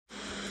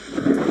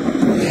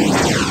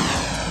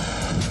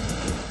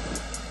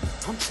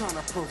trying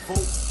to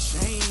provoke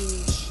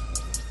change.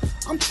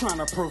 I'm trying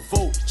to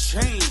provoke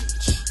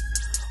change.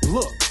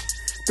 Look,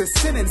 the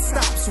sinning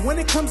stops. When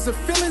it comes to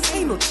feelings,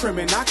 ain't no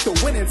trimming. Knock the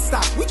winning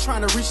stop. We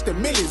trying to reach the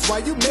millions while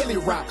you milli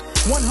rock.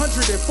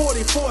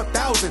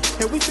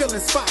 144,000 and we filling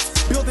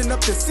spots. Building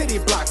up the city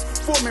blocks.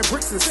 Forming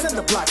bricks and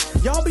cinder blocks.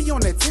 Y'all be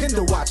on that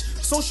Tinder watch.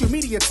 Social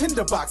media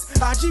tinderbox.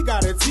 IG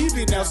got a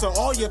TV now, so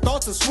all your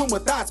thoughts are swim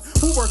with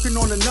thoughts. Who working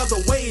on another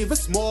wave?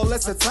 It's more or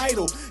less a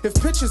title. If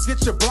pictures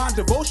get your blind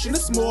devotion,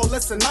 it's more or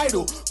less an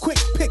idol. Quick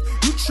pick,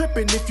 you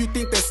tripping if you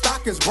think that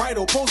stock is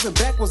bridal. Posing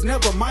back was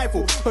never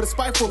mindful, but the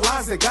spiteful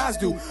lies that guys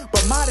do.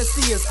 But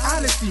modesty is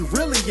honesty,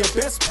 really your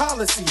best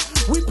policy.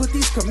 We put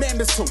these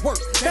commandments to work,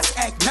 that's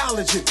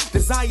acknowledging.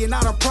 Desire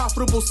not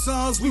unprofitable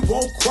sons, we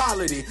want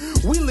quality.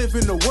 We live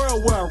in a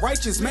world where a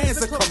righteous man's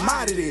a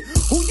commodity.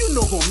 Who you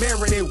know gon'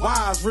 marry their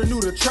wives, renew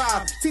the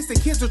tribe, teach the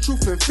kids the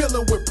truth and fill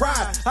it with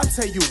pride. I'll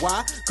tell you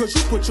why, cause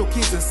you put your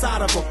kids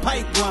inside of a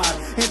pipeline,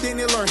 and then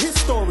they learn his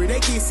story, they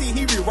can't see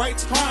he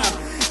rewrites crime.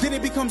 Then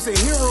it becomes a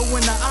hero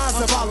in the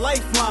eyes of our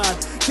lifeline.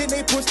 Then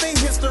they push their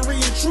history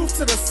and truth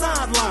to the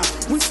sideline.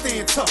 We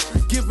stand tough,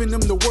 giving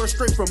them the word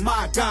straight from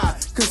my God.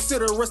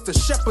 Consider us the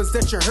shepherds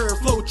that you heard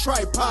flow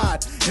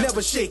tripod.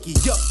 Never shaky,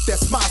 yup,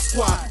 that's my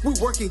squad. We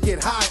work and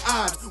get high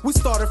odds. We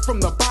started from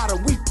the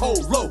bottom, we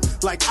pull low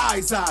like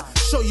eyes eye.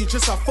 Show you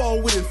just how far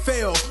we done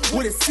fail.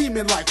 What it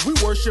seeming like we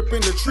worship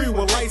in the tree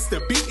with lights,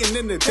 the beating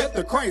in the death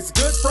of Christ.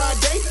 Good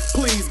Friday?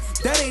 Please,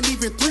 that ain't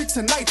even 3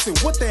 tonights. And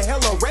what the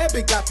hell a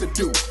rabbit got to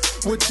do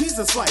with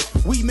Jesus' life?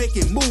 We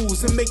making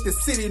moves and make the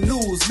city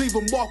news. Leave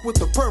them walk with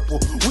the purple.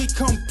 We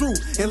come through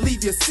and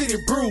leave your city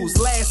bruised.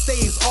 Last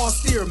days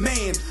austere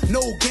man,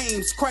 no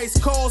games.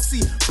 Christ calls,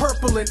 see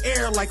purple in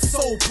air like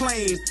soul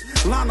plane.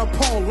 Line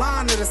upon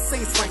line of the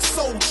saints like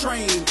soul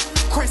train.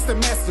 Christ the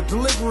master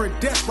delivering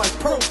death like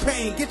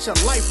propane. Get your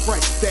life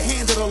right. The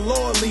hand of the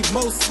Lord leave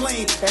most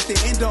slain. At the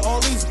end of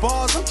all these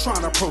bars, I'm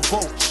trying to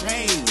provoke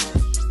change.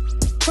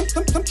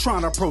 I'm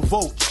trying to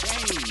provoke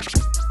change.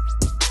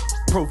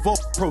 Provoke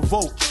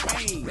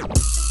change.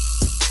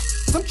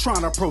 I'm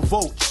trying to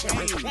provoke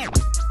change.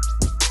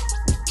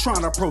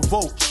 Trying to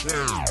provoke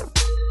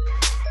change.